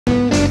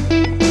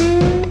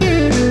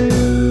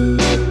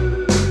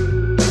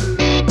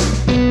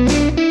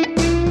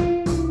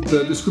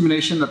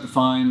discrimination that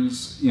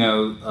defines,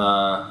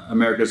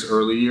 America's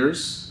early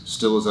years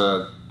still is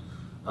a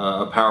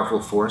powerful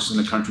force in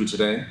the country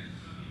today.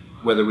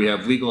 Whether we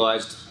have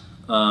legalized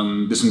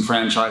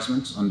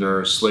disenfranchisement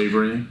under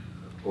slavery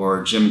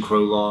or Jim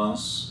Crow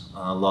laws,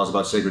 laws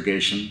about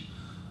segregation,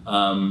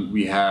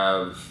 we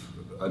have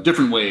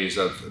different ways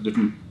of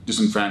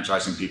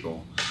disenfranchising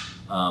people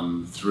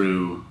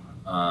through,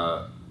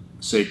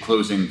 say,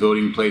 closing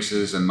voting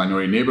places in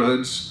minority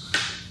neighborhoods,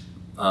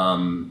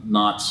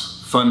 not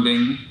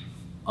funding,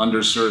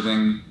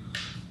 underserving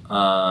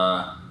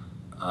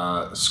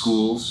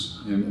schools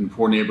in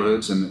poor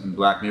neighborhoods and in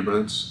black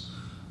neighborhoods.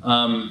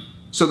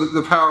 So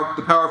the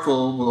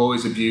powerful will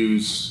always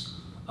abuse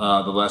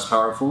the less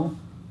powerful.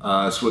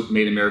 It's what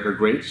made America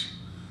great.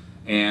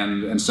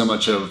 And so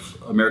much of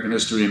American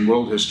history and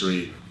world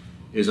history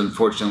is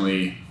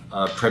unfortunately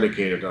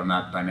predicated on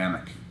that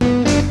dynamic.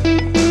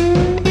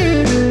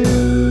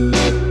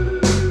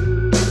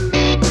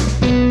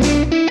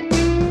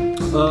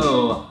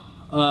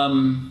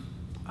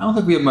 I don't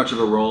think we have much of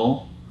a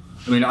role.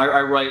 I mean,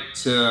 I write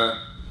to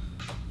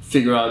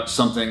figure out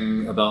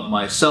something about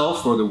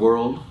myself or the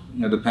world,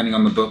 depending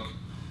on the book,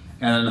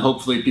 and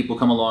hopefully people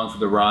come along for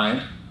the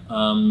ride.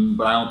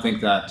 But I don't think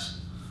that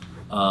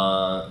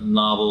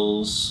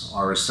novels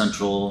are as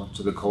central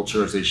to the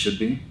culture as they should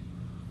be.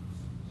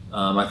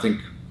 I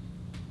think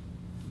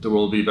the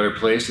world would be a better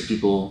place if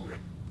people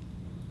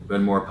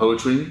read more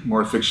poetry,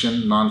 more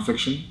fiction,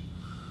 nonfiction.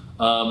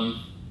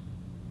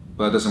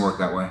 But it doesn't work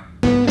that way.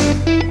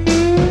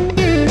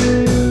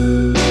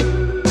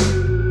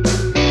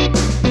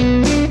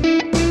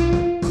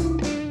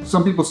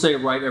 Some people say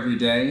write every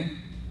day.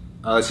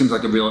 It seems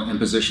like a real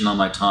imposition on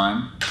my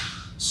time.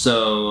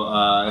 So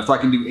if I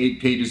can do 8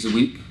 pages a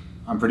week,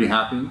 I'm pretty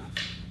happy.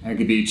 And it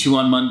could be 2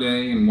 on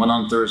Monday and 1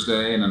 on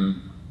Thursday and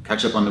then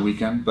catch up on the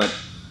weekend. But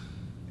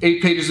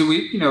 8 pages a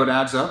week, it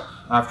adds up.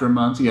 After a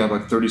month, you have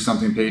like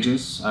 30-something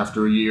pages.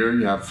 After a year,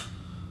 you have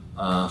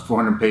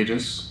 400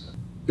 pages.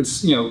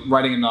 It's,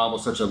 writing a novel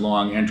is such a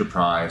long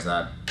enterprise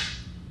that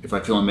if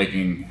I feel I'm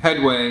making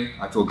headway,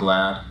 I feel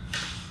glad.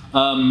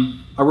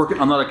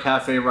 I'm not a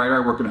cafe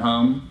writer, I work at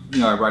home.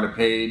 I write a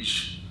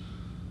page,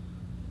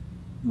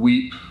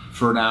 weep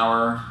for an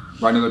hour,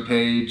 write another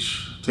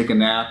page, take a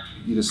nap,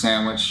 eat a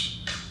sandwich.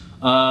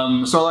 So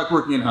I like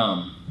working at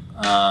home,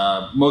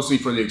 mostly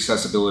for the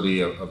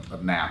accessibility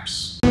of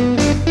naps.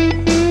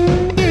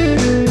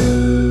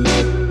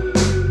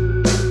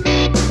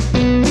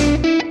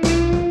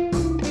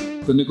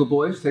 The Nickel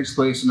Boys takes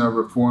place in a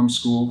reform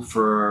school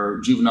for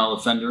juvenile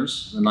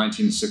offenders in the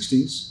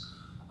 1960s.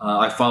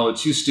 I followed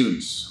 2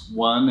 students.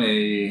 One,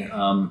 a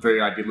very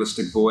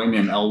idealistic boy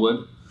named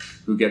Elwood,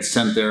 who gets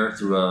sent there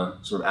through a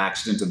sort of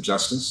accident of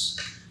justice.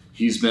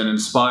 He's been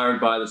inspired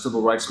by the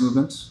civil rights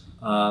movement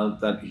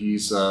that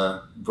he's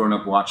grown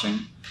up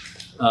watching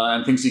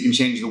and thinks he can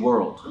change the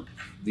world.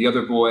 The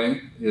other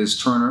boy is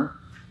Turner,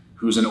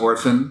 who's an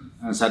orphan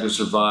and has had to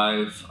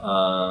survive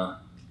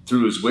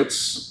through his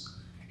wits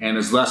and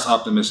is less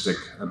optimistic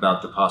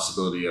about the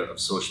possibility of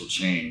social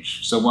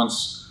change. So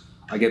once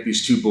I get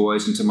these 2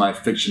 boys into my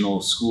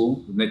fictional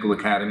school, the Nickel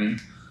Academy,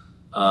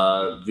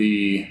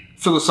 the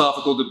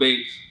philosophical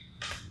debate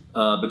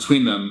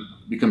between them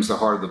becomes the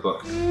heart of the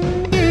book.